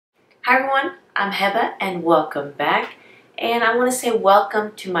Hi everyone, I'm Heba and welcome back. And I want to say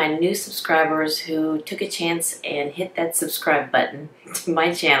welcome to my new subscribers who took a chance and hit that subscribe button to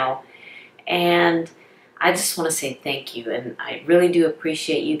my channel. And I just want to say thank you, and I really do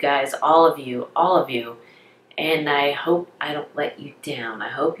appreciate you guys, all of you. And I hope I don't let you down. I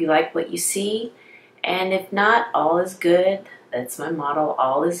hope you like what you see, and if not, all is good. That's my motto,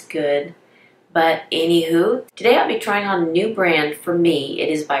 all is good. But anywho, today I'll be trying on a new brand for me. It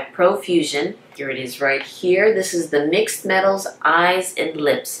is by Profusion. Here it is right here. This is the Mixed Metals Eyes and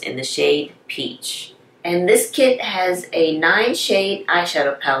Lips in the shade Peach. And this kit has a 9-shade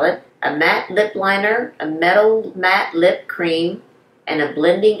eyeshadow palette, a matte lip liner, a metal matte lip cream, and a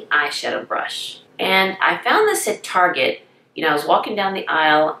blending eyeshadow brush. And I found this at Target. You know, I was walking down the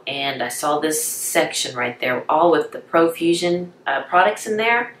aisle and I saw this section right there, all with the Profusion products in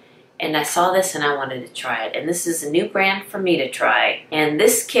there. And I saw this and I wanted to try it. And this is a new brand for me to try. And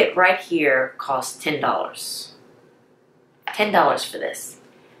this kit right here costs $10. $10 for this.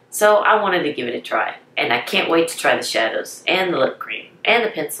 So I wanted to give it a try. And I can't wait to try the shadows and the lip cream and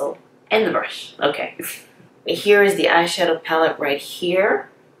the pencil and the brush. Okay. Here is the eyeshadow palette right here.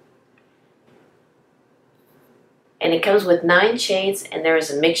 And it comes with 9 shades, and there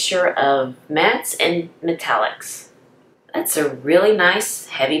is a mixture of mattes and metallics. That's a really nice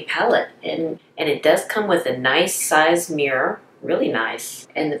heavy palette, and it does come with a nice size mirror, really nice.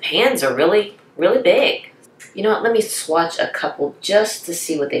 And the pans are really big. You know what, let me swatch a couple just to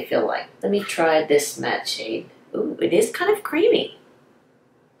see what they feel like. Let me try this matte shade. Ooh, it is kind of creamy.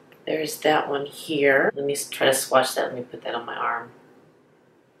 There's that one here. Let me try to swatch that. Let me put that on my arm.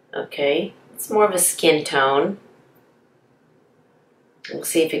 Okay, it's more of a skin tone. We'll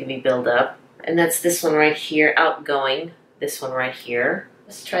see if it can be built up. And that's this one right here, Outgoing. This one right here.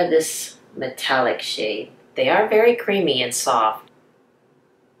 Let's try this metallic shade. They are very creamy and soft.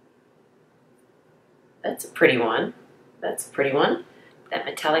 That's a pretty one. That's a pretty one. That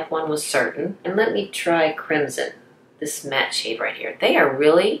metallic one was certain. And let me try Crimson. This matte shade right here. They are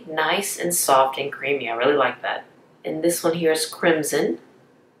really nice and soft and creamy. I really like that. And this one here is Crimson.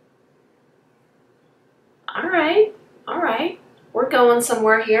 Alright, alright. We're going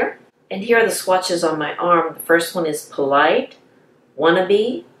somewhere here. And here are the swatches on my arm. The first one is Polite,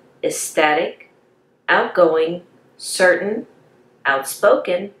 Wannabe, Ecstatic, Outgoing, Certain,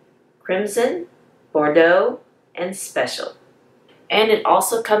 Outspoken, Crimson, Bordeaux, and Special. And it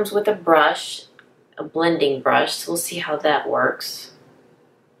also comes with a brush, a blending brush, so we'll see how that works.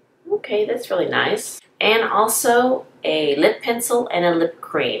 Okay, that's really nice. And also a lip pencil and a lip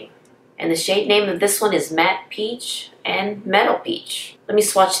cream. And the shade name of this one is Matte Peach and Metal Peach. Let me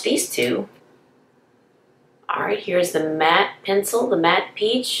swatch these two. Alright, here's the matte pencil, the matte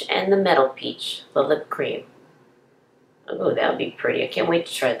peach, and the metal peach, the lip cream. Oh, that would be pretty. I can't wait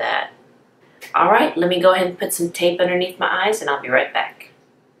to try that. Alright, let me go ahead and put some tape underneath my eyes and I'll be right back.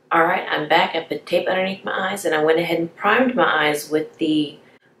 Alright, I'm back. I put tape underneath my eyes and I went ahead and primed my eyes with the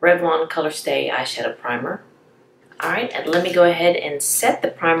Revlon Color Stay eyeshadow primer. Alright, and let me go ahead and set the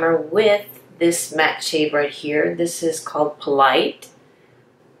primer with this matte shade right here. This is called Polite.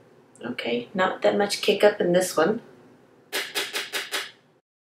 Okay, not that much kick up in this one.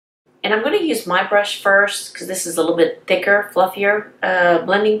 And I'm going to use my brush first because this is a little bit thicker, fluffier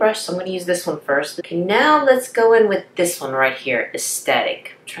blending brush. So I'm going to use this one first. Okay, now let's go in with this one right here,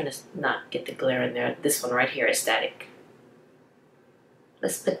 Ecstatic. I'm trying to not get the glare in there. This one right here, Ecstatic.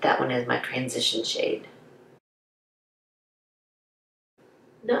 Let's put that one as my transition shade.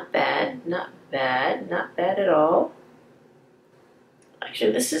 Not bad, not bad, not bad at all.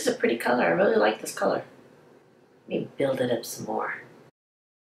 Actually, this is a pretty color. I really like this color. Let me build it up some more.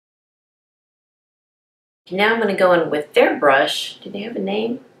 Now I'm going to go in with their brush. Do they have a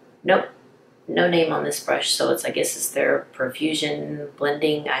name? Nope. No name on this brush, so I guess it's their Profusion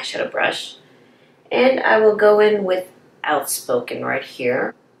blending eyeshadow brush. And I will go in with Outspoken right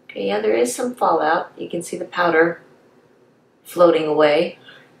here. Okay, yeah, there is some fallout. You can see the powder floating away.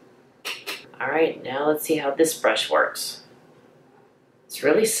 Alright, now let's see how this brush works. It's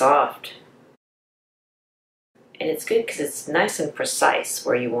really soft. And it's good because it's nice and precise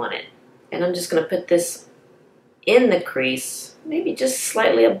where you want it. And I'm just going to put this in the crease, maybe just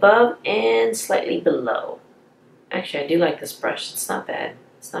slightly above and slightly below. Actually, I do like this brush. It's not bad.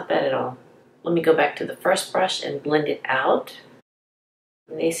 It's not bad at all. Let me go back to the first brush and blend it out.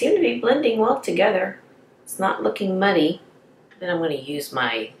 And they seem to be blending well together. It's not looking muddy. Then I'm going to use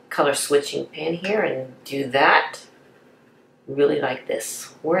my color switching pen here and do that. Really like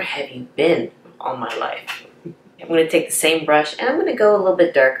this. Where have you been all my life? I'm going to take the same brush and I'm going to go a little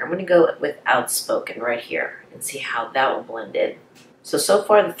bit darker. I'm going to go with Outspoken right here and see how that will blend in. So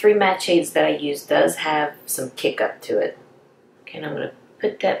far the 3 matte shades that I used does have some kick up to it. Okay, and I'm going to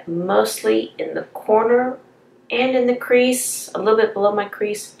put that mostly in the corner and in the crease, a little bit below my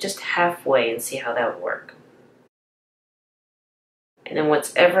crease, just halfway, and see how that would work. And then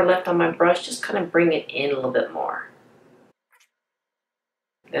what's ever left on my brush, just kind of bring it in a little bit more.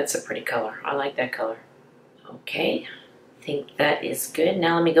 That's a pretty color. I like that color. Okay, I think that is good.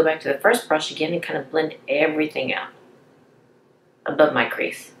 Now let me go back to the first brush again and kind of blend everything out above my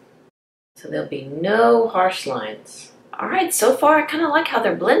crease. So there'll be no harsh lines. Alright, so far I kind of like how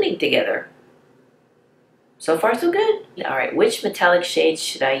they're blending together. So far so good. Alright, which metallic shade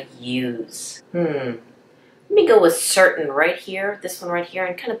should I use? Let me go with Certain right here, this one right here,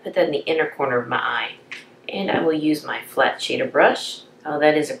 and kind of put that in the inner corner of my eye. And I will use my flat shader brush. Oh,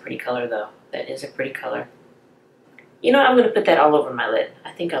 that is a pretty color though. That is a pretty color. You know what? I'm going to put that all over my lid.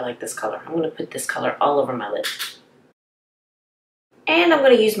 I think I like this color. I'm going to put this color all over my lid. And I'm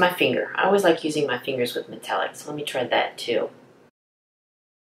going to use my finger. I always like using my fingers with metallics. So let me try that too.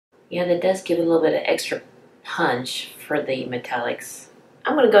 Yeah, that does give a little bit of extra punch for the metallics.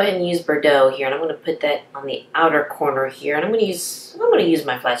 I'm going to go ahead and use Bordeaux here, and I'm going to put that on the outer corner here. And I'm going to use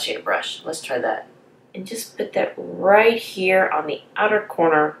my flat shader brush. Let's try that. And just put that right here on the outer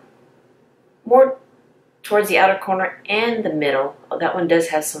corner, more towards the outer corner and the middle. Oh, that one does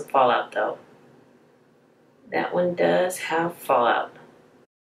have some fallout though. That one does have fallout.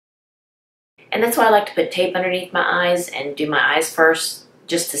 And that's why I like to put tape underneath my eyes and do my eyes first,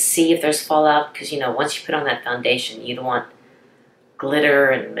 just to see if there's fallout, because you know, once you put on that foundation, you don't want glitter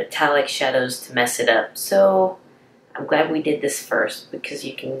and metallic shadows to mess it up. So I'm glad we did this first, because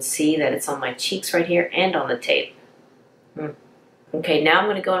you can see that it's on my cheeks right here and on the tape. Okay, now I'm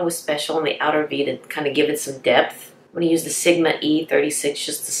going to go in with Special on the outer V to kind of give it some depth. I'm going to use the Sigma E36,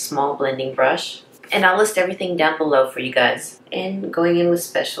 just a small blending brush. And I'll list everything down below for you guys. And going in with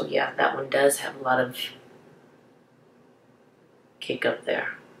Special, yeah, that one does have a lot of kick up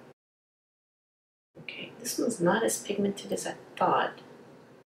there. Okay, this one's not as pigmented as I thought.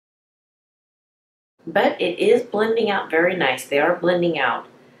 But it is blending out very nice. They are blending out.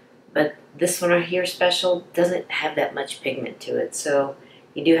 But this one right here, Special, doesn't have that much pigment to it. So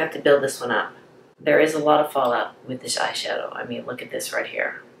you do have to build this one up. There is a lot of fallout with this eyeshadow. I mean, look at this right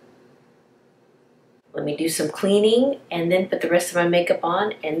here. Let me do some cleaning and then put the rest of my makeup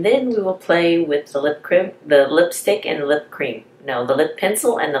on. And then we will play with the lipstick and the lip cream. No, the lip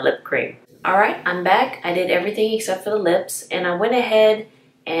pencil and the lip cream. Alright, I'm back. I did everything except for the lips. And I went ahead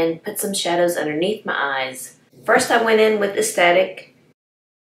and put some shadows underneath my eyes. First I went in with Aesthetic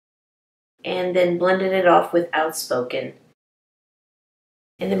and then blended it off with Outspoken.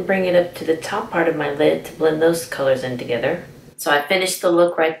 And then bring it up to the top part of my lid to blend those colors in together. So I finished the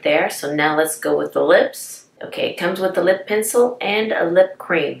look right there. So now let's go with the lips. Okay, it comes with a lip pencil and a lip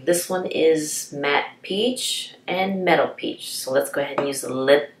cream. This one is Matte Peach and Metal Peach. So let's go ahead and use the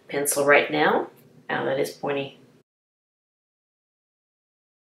lip pencil right now. Ow, that is pointy.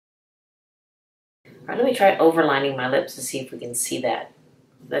 Alright, let me try overlining my lips to see if we can see that.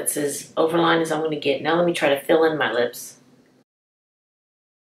 That's as overlined as I'm going to get. Now let me try to fill in my lips.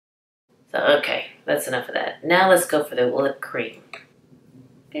 So, okay, that's enough of that. Now let's go for the lip cream.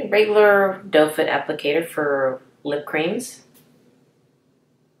 Okay, regular doe foot applicator for lip creams.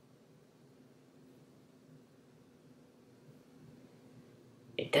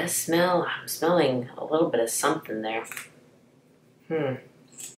 It does smell, I'm smelling a little bit of something there.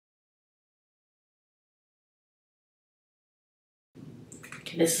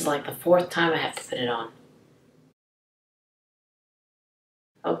 Okay, this is like the 4th time I have to put it on.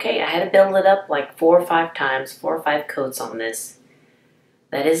 Okay, I had to build it up like 4 or 5 times, 4 or 5 coats on this.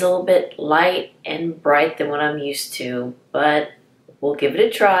 That is a little bit light and bright than what I'm used to, but we'll give it a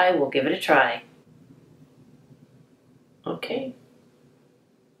try, we'll give it a try. Okay.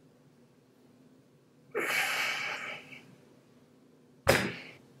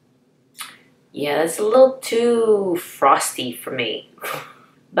 Yeah, that's a little too frosty for me.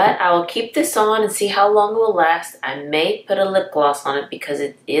 But I will keep this on and see how long it will last. I may put a lip gloss on it because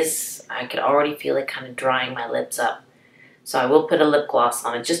it is, I could already feel it kind of drying my lips up. So I will put a lip gloss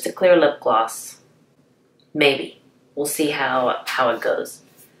on it, just a clear lip gloss. Maybe. We'll see how it goes.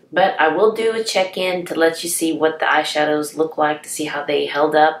 But I will do a check-in to let you see what the eyeshadows look like, to see how they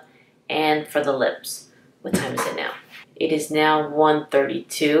held up, and for the lips. What time is it now? It is now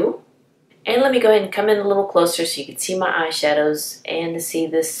 1:32. And let me go ahead and come in a little closer so you can see my eyeshadows and to see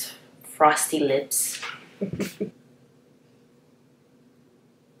this frosty lips.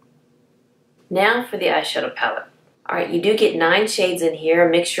 Now for the eyeshadow palette. Alright, you do get 9 shades in here, a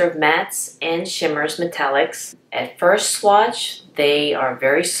mixture of mattes and shimmers, metallics. At first swatch, they are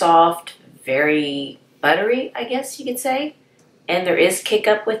very soft, very buttery, I guess you could say. And there is kick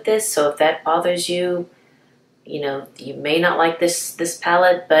up with this, so if that bothers you, you know, you may not like this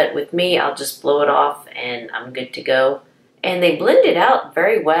palette, but with me, I'll just blow it off and I'm good to go. And they blend it out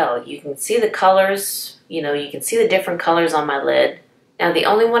very well. You can see the colors, you know, you can see the different colors on my lid. Now, the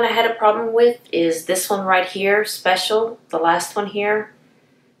only one I had a problem with is this one right here, Special, the last one here.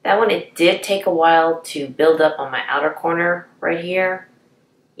 That one, it did take a while to build up on my outer corner right here.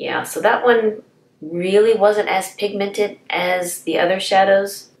 Yeah, so that one really wasn't as pigmented as the other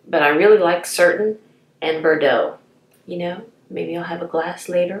shadows, but I really like Certain and Bordeaux. You know, maybe I'll have a glass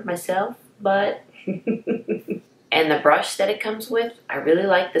later myself, but... And the brush that it comes with, I really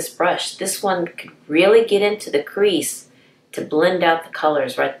like this brush. This one could really get into the crease to blend out the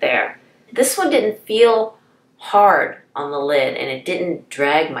colors right there. This one didn't feel hard on the lid, and it didn't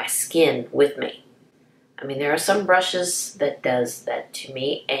drag my skin with me. I mean, there are some brushes that does that to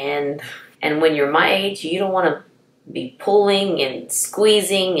me, and when you're my age, you don't want to be pulling and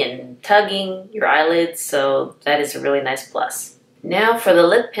squeezing and tugging your eyelids, so that is a really nice plus. Now for the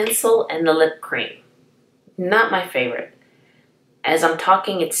lip pencil and the lip cream. Not my favorite. As I'm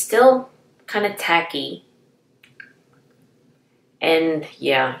talking, it's still kind of tacky. And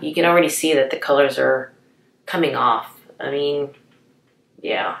yeah, you can already see that the colors are coming off. I mean,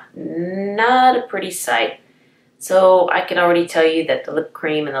 yeah, not a pretty sight. So I can already tell you that the lip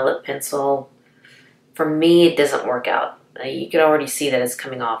cream and the lip pencil, for me, it doesn't work out. You can already see that it's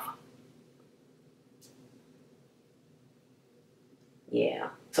coming off. Yeah.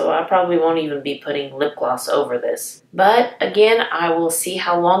 So I probably won't even be putting lip gloss over this. But again, I will see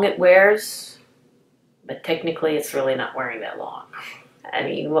how long it wears. But technically, it's really not wearing that long. I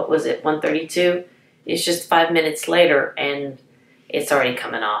mean, what was it, 132? It's just 5 minutes later, and it's already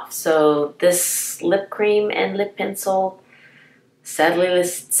coming off. So this lip cream and lip pencil, sadly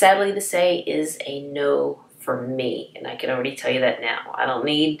to say, is a no for me. And I can already tell you that now. I don't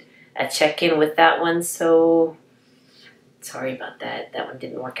need a check-in with that one, so... Sorry about that. That one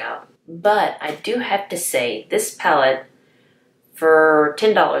didn't work out. But I do have to say, this palette for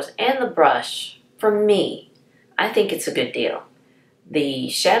 $10 and the brush, for me, I think it's a good deal. The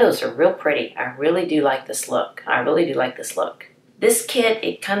shadows are real pretty. I really do like this look. I really do like this look. This kit,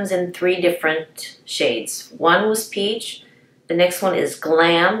 it comes in 3 different shades. One was peach. The next one is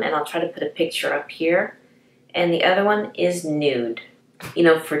glam, and I'll try to put a picture up here. And the other one is nude. You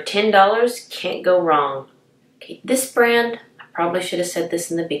know, for $10, can't go wrong. Okay, this brand, I probably should have said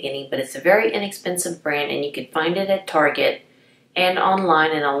this in the beginning, but it's a very inexpensive brand, and you can find it at Target and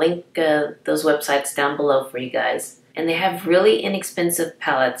online, and I'll link those websites down below for you guys. And they have really inexpensive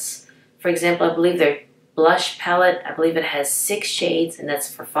palettes. For example, I believe their blush palette, I believe it has 6 shades, and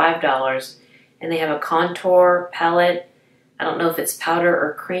that's for $5. And they have a contour palette. I don't know if it's powder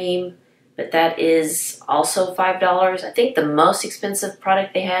or cream, but that is also $5. I think the most expensive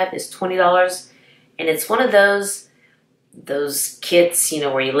product they have is $20. And it's one of those kits, you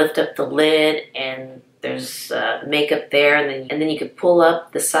know, where you lift up the lid and there's makeup there, and then you could pull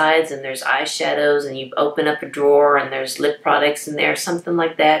up the sides and there's eyeshadows, and you open up a drawer and there's lip products in there, something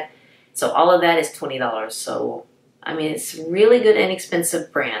like that. So all of that is $20. So, I mean, it's a really good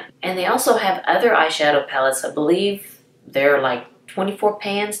inexpensive brand. And they also have other eyeshadow palettes. I believe they're like 24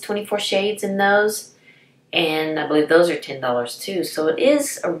 pans, 24 shades in those. And I believe those are $10 too. So it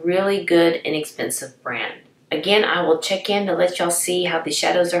is a really good, inexpensive brand. Again, I will check in to let y'all see how the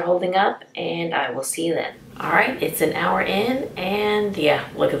shadows are holding up, and I will see you then. Alright, it's an hour in, and yeah,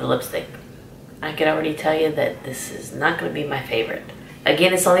 look at the lipstick. I can already tell you that this is not going to be my favorite.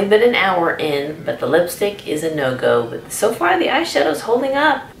 Again, it's only been an hour in, but the lipstick is a no-go. But so far, the eyeshadow's holding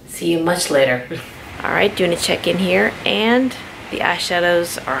up. See you much later. Alright, doing a check-in here, and the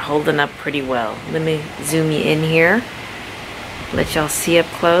eyeshadows are holding up pretty well. Let me zoom you in here. Let y'all see up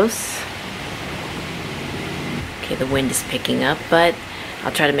close. Okay, the wind is picking up, but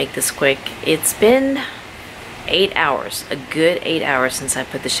I'll try to make this quick. It's been 8 hours, a good 8 hours since I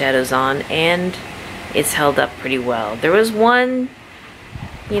put the shadows on, and it's held up pretty well. There was one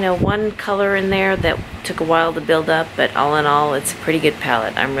color in there that took a while to build up, but all in all, it's a pretty good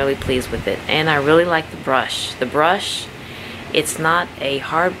palette. I'm really pleased with it, and I really like the brush. The brush, it's not a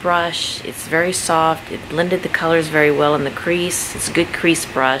hard brush. It's very soft. It blended the colors very well in the crease. It's a good crease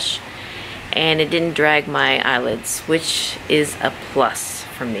brush, and it didn't drag my eyelids, which is a plus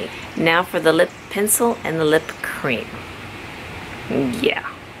for me. Now for the lip pencil and the lip cream.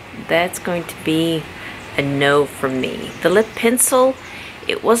 Yeah, that's going to be a no for me. The lip pencil,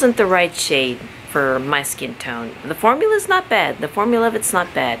 it wasn't the right shade for my skin tone. The formula is not bad. The formula of it's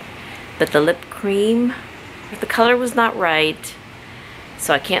not bad. But the lip cream, the color was not right.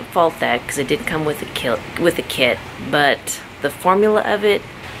 So I can't fault that because it did come with a kit. But the formula of it,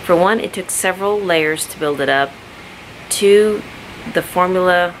 for one, it took several layers to build it up. Two, the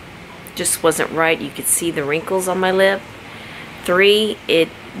formula just wasn't right. You could see the wrinkles on my lip. Three, it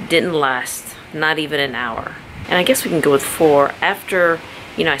didn't last, not even an hour. And I guess we can go with four. After,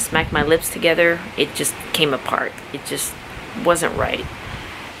 you know, I smacked my lips together, it just came apart. It just wasn't right.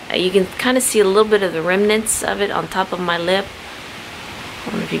 You can kind of see a little bit of the remnants of it on top of my lip. I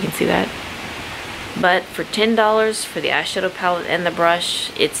don't know if you can see that. But for $10 for the eyeshadow palette and the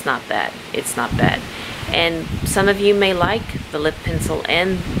brush, it's not bad. It's not bad. And some of you may like the lip pencil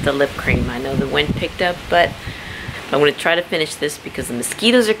and the lip cream. I know the wind picked up, but I'm going to try to finish this because the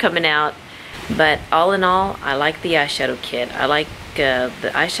mosquitoes are coming out. But all in all, I like the eyeshadow kit. I like the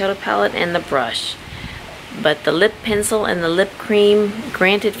eyeshadow palette and the brush. But the lip pencil and the lip cream,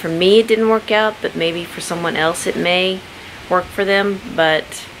 granted for me it didn't work out, but maybe for someone else it may work for them.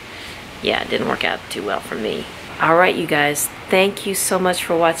 But yeah, it didn't work out too well for me. Alright you guys, thank you so much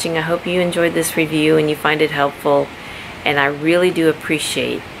for watching. I hope you enjoyed this review and you find it helpful. And I really do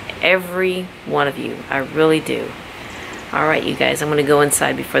appreciate every one of you. I really do. Alright you guys, I'm going to go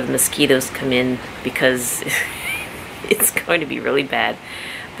inside before the mosquitoes come in because it's going to be really bad.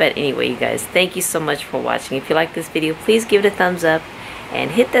 But anyway you guys, thank you so much for watching. If you like this video, please give it a thumbs up and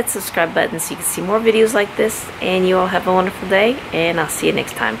hit that subscribe button so you can see more videos like this. And you all have a wonderful day, and I'll see you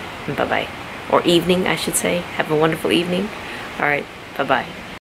next time. Bye-bye. Or evening, I should say. Have a wonderful evening. Alright, bye-bye.